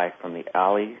my life, from the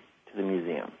alley to the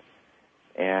museum.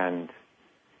 And,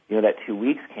 that 2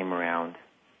 weeks came around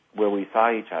where we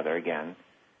saw each other again.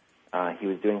 He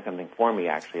was doing something for me,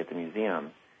 actually, at the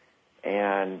museum.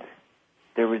 And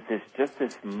there was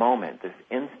this moment, this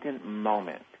instant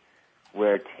moment,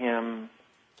 where Tim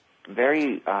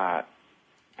very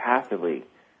passively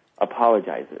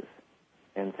apologizes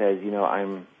and says,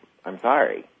 I'm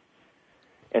sorry.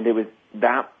 And it was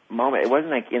that moment. It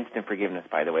wasn't like instant forgiveness,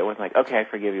 by the way. It wasn't like, okay, I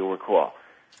forgive you, we're cool.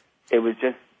 It was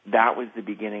just, that was the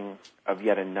beginning of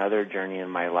yet another journey in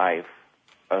my life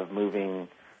of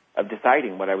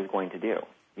deciding what I was going to do.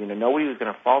 Nobody was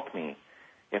going to fault me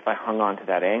if I hung on to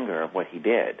that anger of what he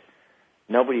did.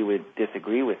 Nobody would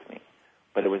disagree with me.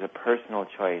 But it was a personal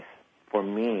choice for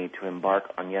me to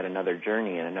embark on yet another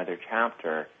journey and another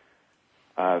chapter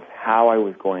of how I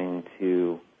was going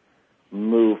to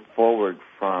move forward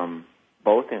from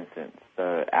both incidents,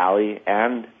 the alley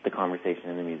and the conversation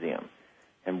in the museum,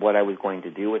 and what I was going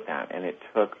to do with that. And it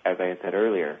took, as I had said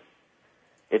earlier,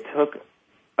 it took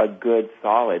a good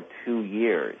solid 2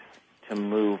 years to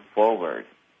move forward.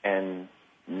 And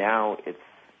now it's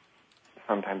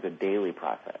sometimes a daily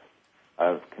process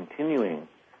of continuing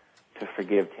to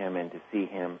forgive Tim and to see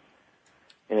him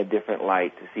in a different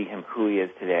light, to see him who he is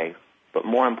today. But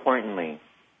more importantly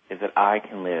is that I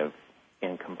can live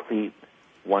in complete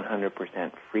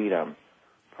 100% freedom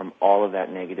from all of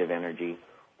that negative energy,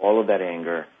 all of that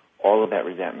anger, all of that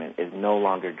resentment is no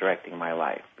longer directing my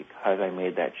life because I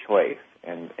made that choice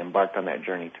and embarked on that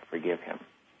journey to forgive him.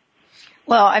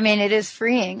 Well, it is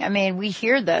freeing. We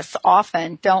hear this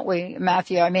often, don't we,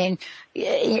 Matthew?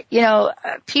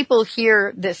 People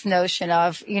hear this notion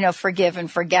of, forgive and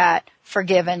forget,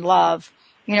 forgive and love,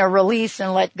 release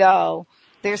and let go.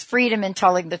 There's freedom in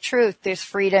telling the truth. There's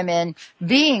freedom in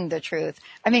being the truth.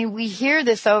 We hear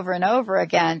this over and over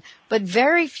again, but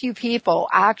very few people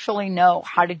actually know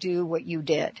how to do what you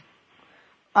did.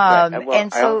 You know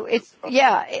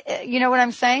what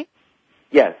I'm saying?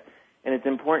 Yes. And it's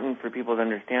important for people to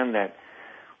understand that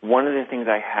one of the things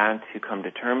I had to come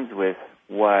to terms with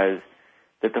was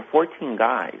that the 14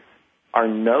 guys are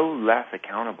no less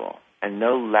accountable and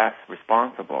no less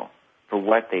responsible for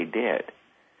what they did.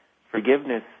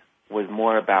 Forgiveness was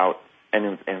more about,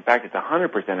 and in fact, it's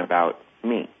 100% about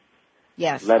me.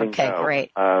 Yes. Letting okay. go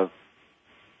Great. of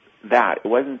that. It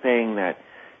wasn't saying that,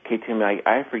 okay, Tim,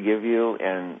 I forgive you,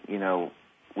 and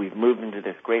we've moved into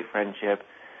this great friendship,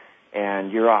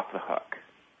 and you're off the hook.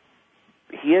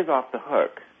 He is off the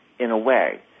hook in a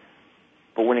way,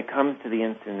 but when it comes to the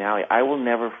instant alley, I will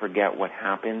never forget what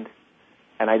happened,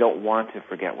 and I don't want to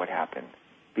forget what happened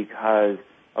because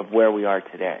of where we are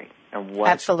today and what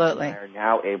Absolutely. we are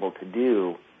now able to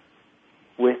do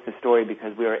with the story,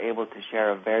 because we are able to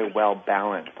share a very well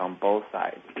balanced on both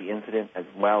sides, the incident as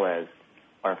well as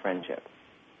our friendship.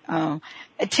 Oh,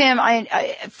 Tim,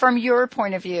 I from your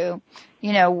point of view,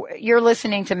 you're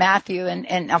listening to Matthew,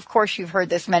 and of course you've heard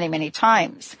this many, many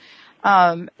times.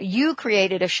 You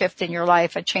created a shift in your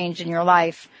life, a change in your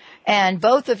life, And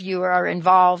both of you are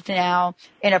involved now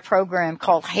in a program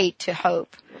called Hate to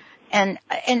Hope. And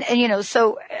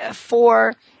so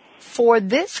for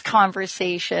this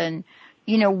conversation,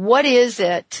 what is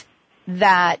it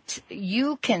that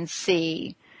you can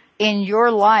see in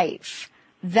your life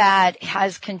that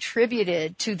has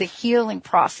contributed to the healing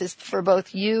process for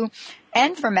both you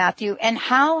and for Matthew? And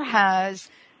how has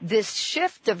this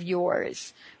shift of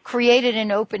yours created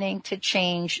an opening to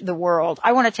change the world?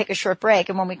 I want to take a short break.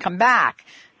 And when we come back,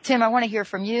 Tim, I want to hear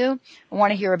from you. I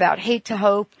want to hear about Hate to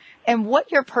Hope and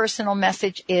what your personal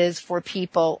message is for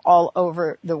people all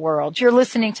over the world. You're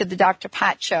listening to the Dr.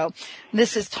 Pat Show.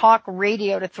 This is Talk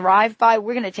Radio to Thrive By.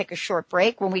 We're going to take a short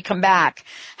break. When we come back,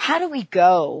 how do we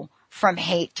go from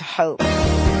hate to hope?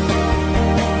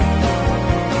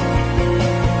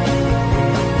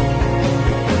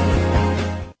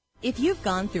 If you've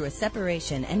gone through a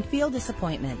separation and feel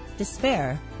disappointment,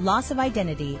 despair, loss of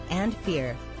identity, and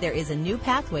fear, there is a new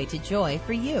pathway to joy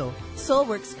for you.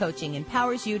 SoulWorks Coaching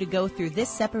empowers you to go through this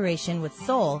separation with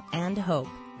soul and hope.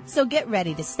 So get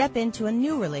ready to step into a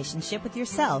new relationship with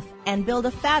yourself and build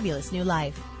a fabulous new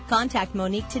life. Contact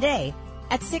Monique today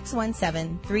at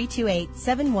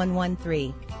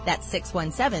 617-328-7113. That's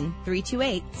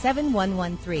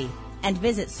 617-328-7113. And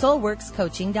visit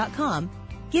soulworkscoaching.com.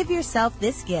 Give yourself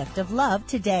this gift of love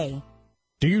today.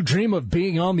 Do you dream of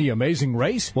being on The Amazing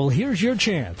Race? Well, here's your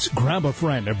chance. Grab a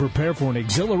friend and prepare for an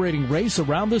exhilarating race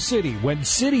around the city when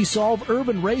City Solve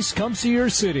Urban Race comes to your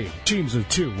city. Teams of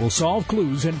 2 will solve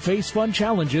clues and face fun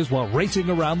challenges while racing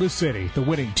around the city. The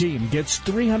winning team gets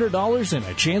 $300 and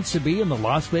a chance to be in the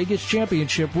Las Vegas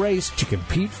Championship race to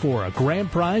compete for a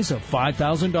grand prize of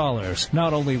 $5,000.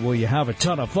 Not only will you have a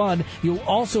ton of fun, you'll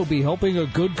also be helping a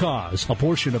good cause. A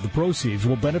portion of the proceeds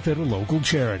will benefit a local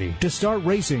charity. To start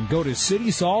racing, go to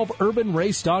CitySolveUrbanRace.com.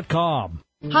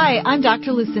 Hi, I'm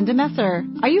Dr. Lucinda Messer.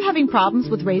 Are you having problems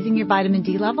with raising your vitamin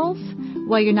D levels?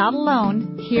 Well, you're not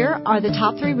alone. Here are the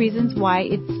top 3 reasons why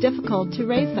it's difficult to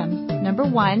raise them. Number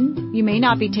 1, you may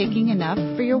not be taking enough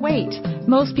for your weight.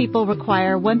 Most people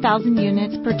require 1,000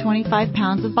 units per 25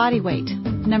 pounds of body weight.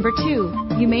 Number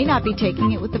 2, you may not be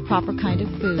taking it with the proper kind of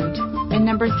food. And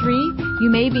number 3, you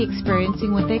may be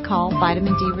experiencing what they call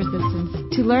vitamin D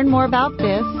resistance. To learn more about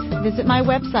this, visit my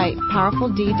website,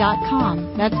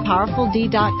 PowerfulD.com. That's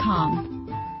PowerfulD.com.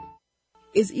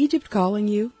 Is Egypt calling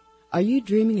you? Are you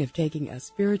dreaming of taking a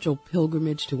spiritual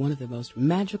pilgrimage to one of the most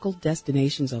magical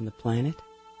destinations on the planet?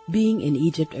 Being in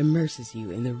Egypt immerses you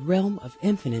in the realm of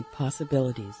infinite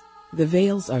possibilities. The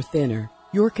veils are thinner,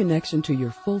 your connection to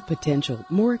your full potential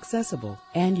more accessible,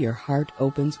 and your heart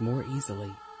opens more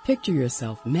easily. Picture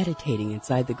yourself meditating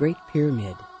inside the Great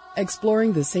Pyramid,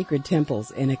 exploring the sacred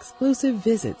temples in exclusive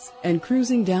visits, and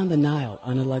cruising down the Nile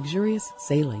on a luxurious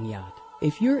sailing yacht.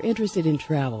 If you're interested in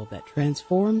travel that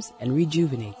transforms and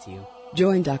rejuvenates you,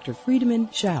 join Dr.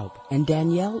 Friedemann Schaub and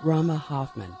Danielle Rama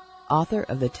Hoffman, author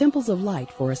of The Temples of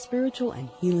Light for a Spiritual and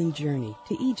Healing Journey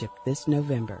to Egypt this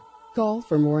November. Call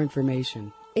for more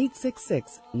information,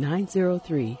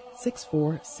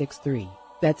 866-903-6463.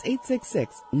 That's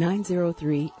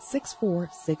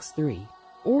 866-903-6463.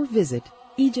 Or visit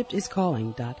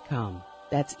EgyptIsCalling.com.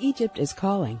 That's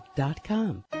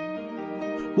EgyptIsCalling.com.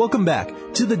 Welcome back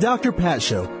to the Dr. Pat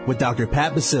Show with Dr.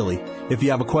 Pat Basili. If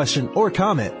you have a question or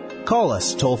comment, call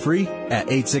us toll free at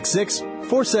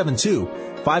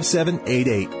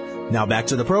 866-472-5788. Now back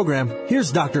to the program.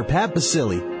 Here's Dr. Pat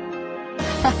Basili.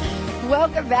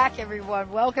 Welcome back,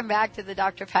 everyone. Welcome back to the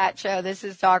Dr. Pat Show. This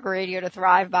is Talk Radio to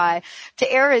Thrive By.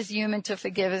 To err is human, to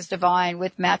forgive is divine,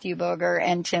 with Matthew Boger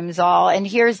and Tim Zaal. And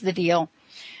here's the deal.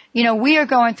 We are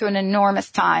going through an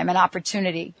enormous time, an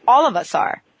opportunity. All of us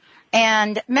are.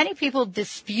 And many people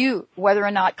dispute whether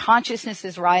or not consciousness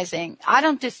is rising. I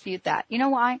don't dispute that. You know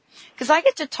why? Because I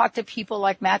get to talk to people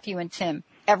like Matthew and Tim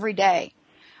every day.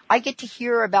 I get to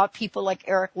hear about people like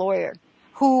Eric Lawyer,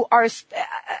 who are,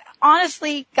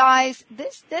 honestly, guys,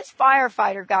 this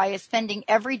firefighter guy is spending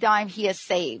every dime he has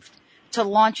saved to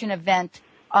launch an event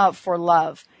for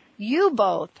love. You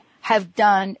both have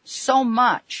done so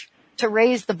much to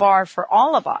raise the bar for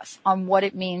all of us on what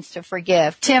it means to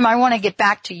forgive. Tim, I want to get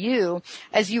back to you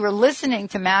as you were listening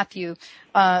to Matthew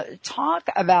talk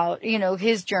about,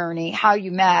 his journey, how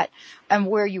you met, and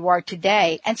where you are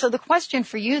today. And so the question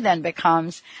for you then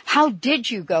becomes, how did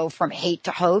you go from hate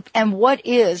to hope, and what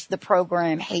is the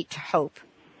program Hate to Hope?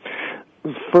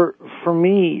 For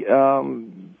me,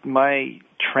 my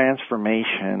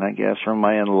transformation, I guess, or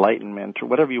my enlightenment, or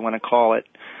whatever you want to call it,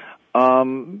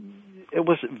 it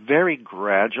was very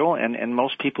gradual, and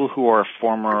most people who are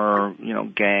former,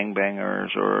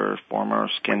 gangbangers or former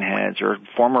skinheads or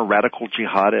former radical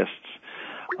jihadists,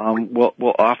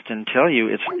 will often tell you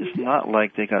it's not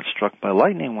like they got struck by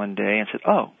lightning one day and said,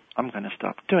 "Oh, I'm going to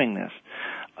stop doing this,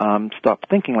 stop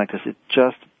thinking like this." It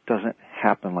just doesn't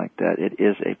happen like that. It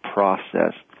is a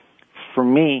process. For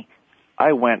me,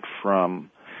 I went from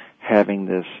having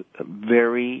this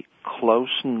very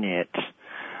close-knit,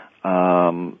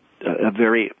 a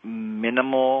very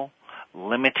minimal,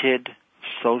 limited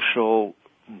social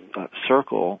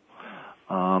circle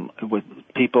with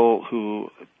people who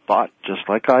thought just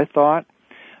like I thought.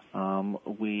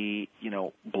 We,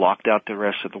 blocked out the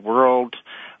rest of the world,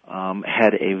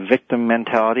 had a victim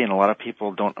mentality, and a lot of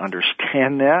people don't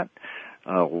understand that.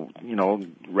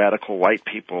 Radical white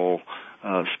people,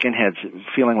 skinheads,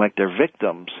 feeling like they're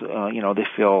victims. They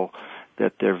feel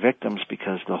that they're victims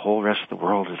because the whole rest of the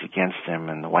world is against them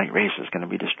and the white race is going to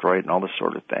be destroyed and all this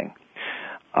sort of thing.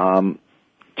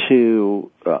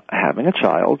 To having a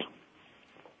child,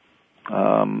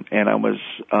 and I was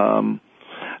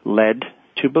led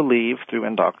to believe through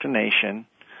indoctrination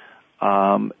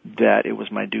that it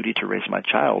was my duty to raise my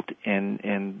child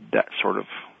in that sort of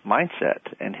mindset.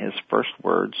 And his first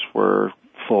words were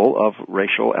full of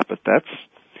racial epithets.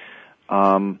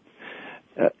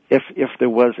 If there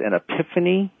was an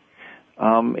epiphany,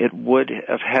 it would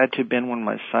have had to have been when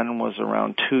my son was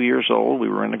around 2 years old. We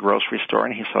were in a grocery store,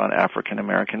 and he saw an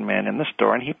African-American man in the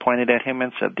store, and he pointed at him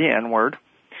and said the N-word.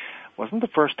 Wasn't the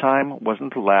first time,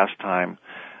 wasn't the last time.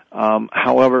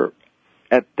 However,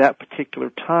 at that particular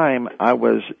time,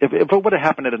 if it would have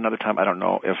happened at another time, I don't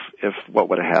know if what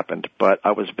would have happened, but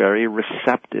I was very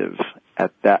receptive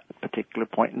at that particular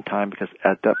point in time, because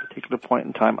at that particular point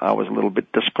in time, I was a little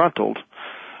bit disgruntled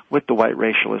with the white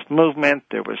racialist movement.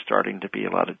 There was starting to be a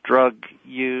lot of drug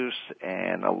use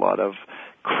and a lot of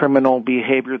criminal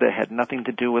behavior that had nothing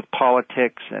to do with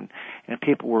politics, and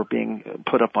people were being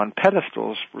put up on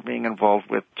pedestals for being involved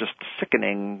with just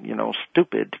sickening,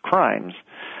 stupid crimes.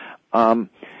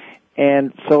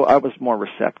 And so I was more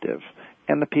receptive.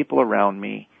 And the people around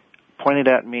me pointed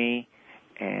at me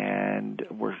and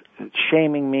were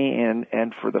shaming me,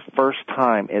 and for the first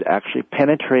time it actually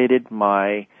penetrated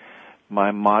my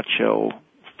macho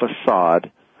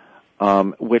facade,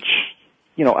 which,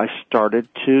 I started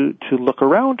to look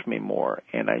around me more,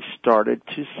 and I started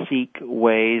to seek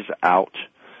ways out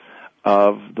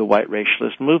of the white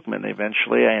racialist movement.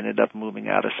 Eventually I ended up moving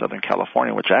out of Southern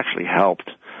California, which actually helped.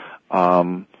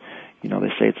 They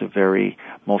say it's a very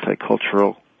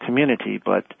multicultural community,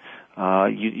 but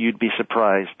you'd be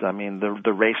surprised. I mean,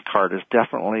 the race card is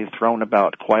definitely thrown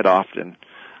about quite often.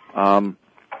 And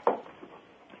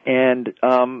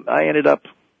I ended up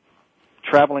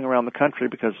traveling around the country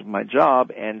because of my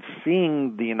job and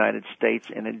seeing the United States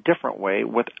in a different way,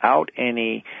 without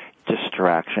any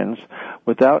distractions,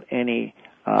 without any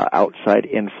outside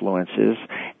influences,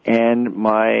 and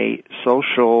my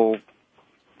social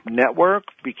network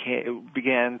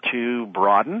began to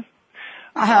broaden.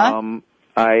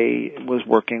 I was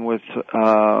working with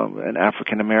an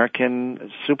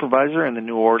African-American supervisor in the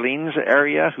New Orleans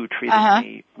area who treated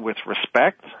me with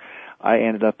respect. I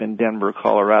ended up in Denver,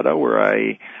 Colorado, where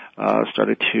I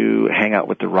started to hang out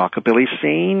with the rockabilly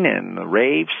scene and the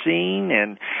rave scene,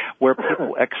 and where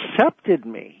people accepted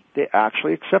me. They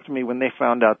actually accepted me when they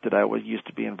found out that I used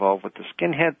to be involved with the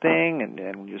skinhead thing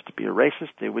and used to be a racist.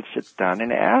 They would sit down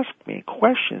and ask me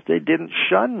questions. They didn't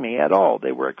shun me at all.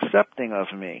 They were accepting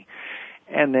of me.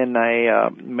 And then I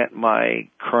met my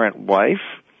current wife,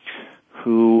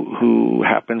 who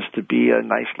happens to be a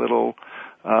nice little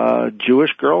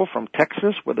Jewish girl from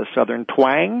Texas with a southern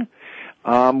twang,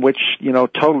 which,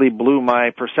 totally blew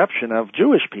my perception of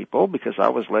Jewish people, because I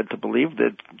was led to believe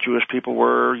that Jewish people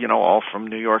were, all from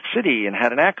New York City and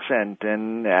had an accent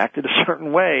and acted a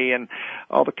certain way, and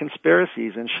all the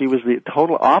conspiracies, and she was the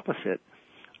total opposite.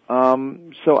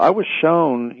 So I was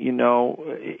shown,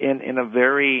 in a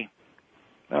very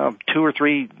 2 or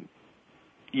 3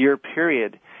 year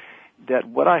period, that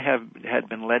what I had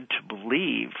been led to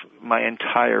believe my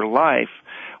entire life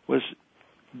was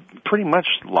pretty much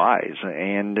lies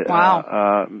and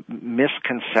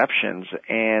misconceptions.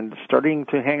 And starting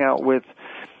to hang out with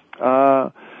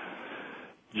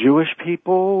Jewish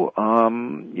people,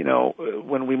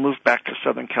 when we moved back to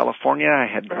Southern California, I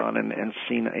had gone and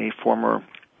seen a former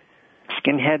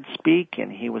skinhead speak,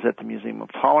 and he was at the Museum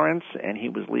of Tolerance, and he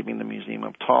was leaving the Museum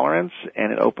of Tolerance,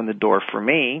 and it opened the door for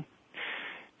me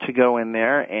to go in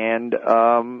there. And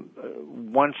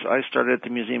once I started at the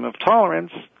Museum of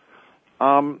Tolerance,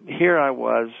 here I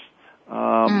was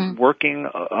working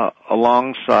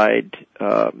alongside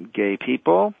gay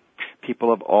people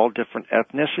of all different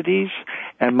ethnicities,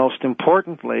 and most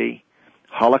importantly,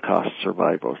 Holocaust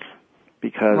survivors.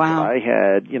 because wow. I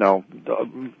had,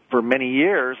 for many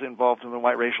years involved in the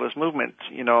white racialist movement,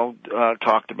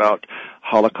 talked about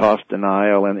Holocaust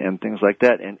denial and things like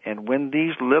that. And when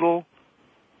these little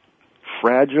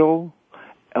fragile,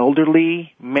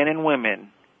 elderly men and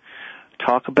women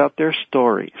talk about their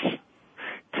stories,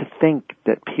 to think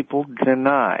that people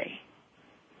deny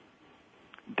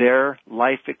their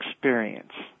life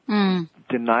experience,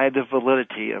 deny the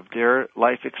validity of their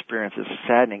life experience is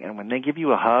saddening. And when they give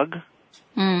you a hug,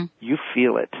 you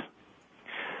feel it.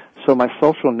 So my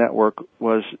social network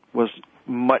was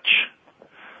much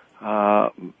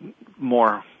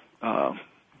more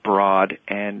broad,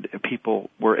 and people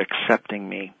were accepting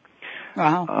me.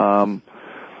 Wow.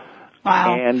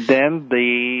 Wow. And then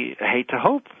the Hate to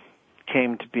Hope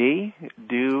came to be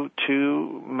due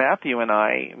to Matthew and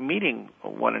I meeting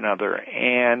one another.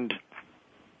 And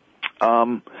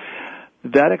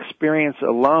that experience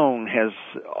alone has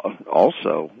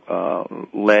also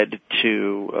led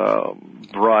to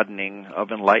broadening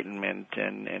of enlightenment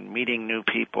and meeting new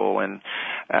people. And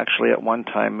actually at one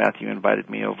time Matthew invited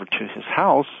me over to his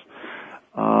house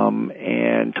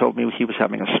and told me he was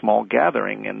having a small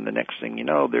gathering, and the next thing you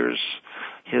know,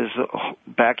 his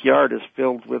backyard is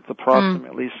filled with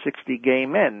approximately 60 gay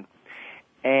men.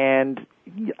 And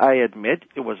I admit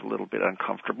it was a little bit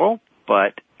uncomfortable,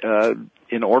 but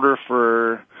in order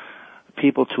for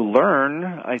people to learn,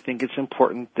 I think it's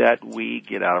important that we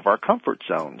get out of our comfort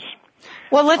zones.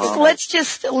 Well,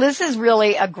 this is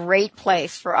really a great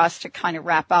place for us to kind of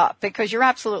wrap up, because you're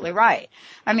absolutely right.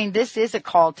 I mean, this is a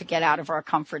call to get out of our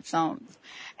comfort zones.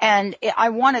 And I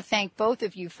want to thank both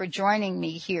of you for joining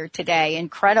me here today.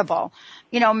 Incredible.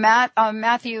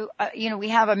 Matthew, we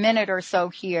have a minute or so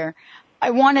here.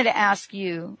 I wanted to ask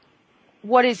you,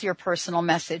 what is your personal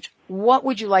message? What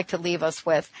would you like to leave us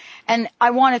with? And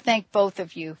I want to thank both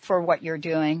of you for what you're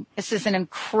doing. This is an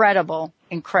incredible,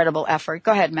 incredible effort.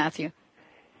 Go ahead, Matthew.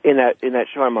 In that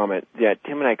short moment,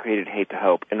 Tim and I created Hate to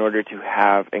Hope in order to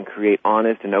have and create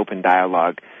honest and open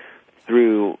dialogue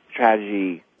through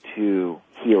tragedy to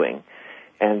healing.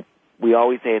 And we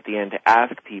always say at the end to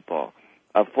ask people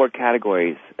of 4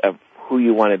 categories of who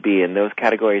you want to be, and those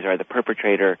categories are the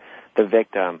perpetrator, the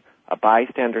victim, a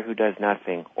bystander who does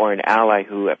nothing, or an ally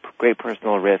who, at great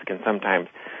personal risk and sometimes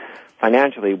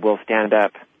financially, will stand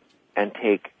up and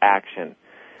take action.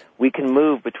 We can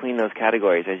move between those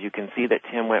categories. As you can see that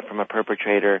Tim went from a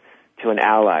perpetrator to an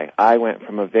ally. I went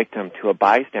from a victim to a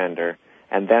bystander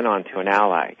and then on to an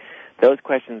ally. Those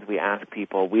questions we ask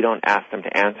people, we don't ask them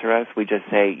to answer us. We just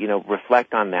say,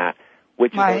 reflect on that.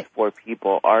 Which of those 4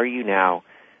 people are you now?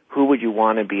 Who would you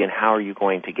want to be, and how are you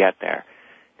going to get there?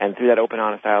 And through that open,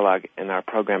 honest dialogue in our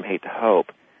program, Hate to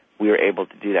Hope, we are able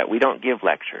to do that. We don't give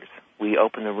lectures. We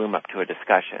open the room up to a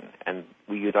discussion, and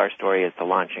we use our story as the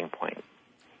launching point.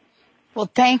 Well,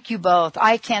 thank you both.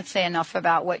 I can't say enough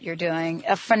about what you're doing.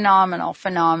 Phenomenal.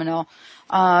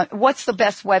 What's the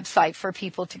best website for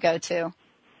people to go to?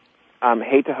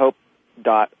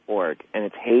 HateToHope.org, and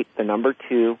it's hate, the number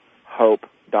 2,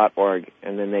 hope.org,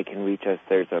 and then they can reach us.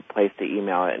 There's a place to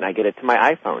email it, and I get it to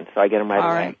my iPhone, so I get them right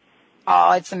away. Right.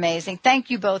 Oh, it's amazing. Thank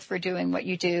you both for doing what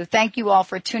you do. Thank you all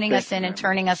for tuning us in and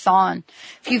turning us on.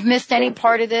 If you've missed any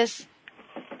part of this,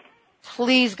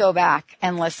 please go back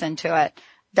and listen to it.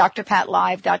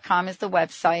 drpatlive.com is the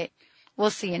website. We'll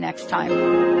see you next time.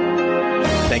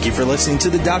 Thank you for listening to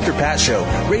The Dr. Pat Show,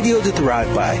 radio to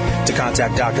thrive by. To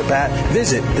contact Dr. Pat,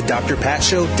 visit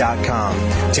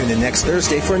thedrpatshow.com. Tune in next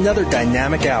Thursday for another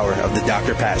dynamic hour of The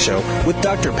Dr. Pat Show with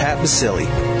Dr. Pat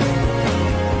Basile.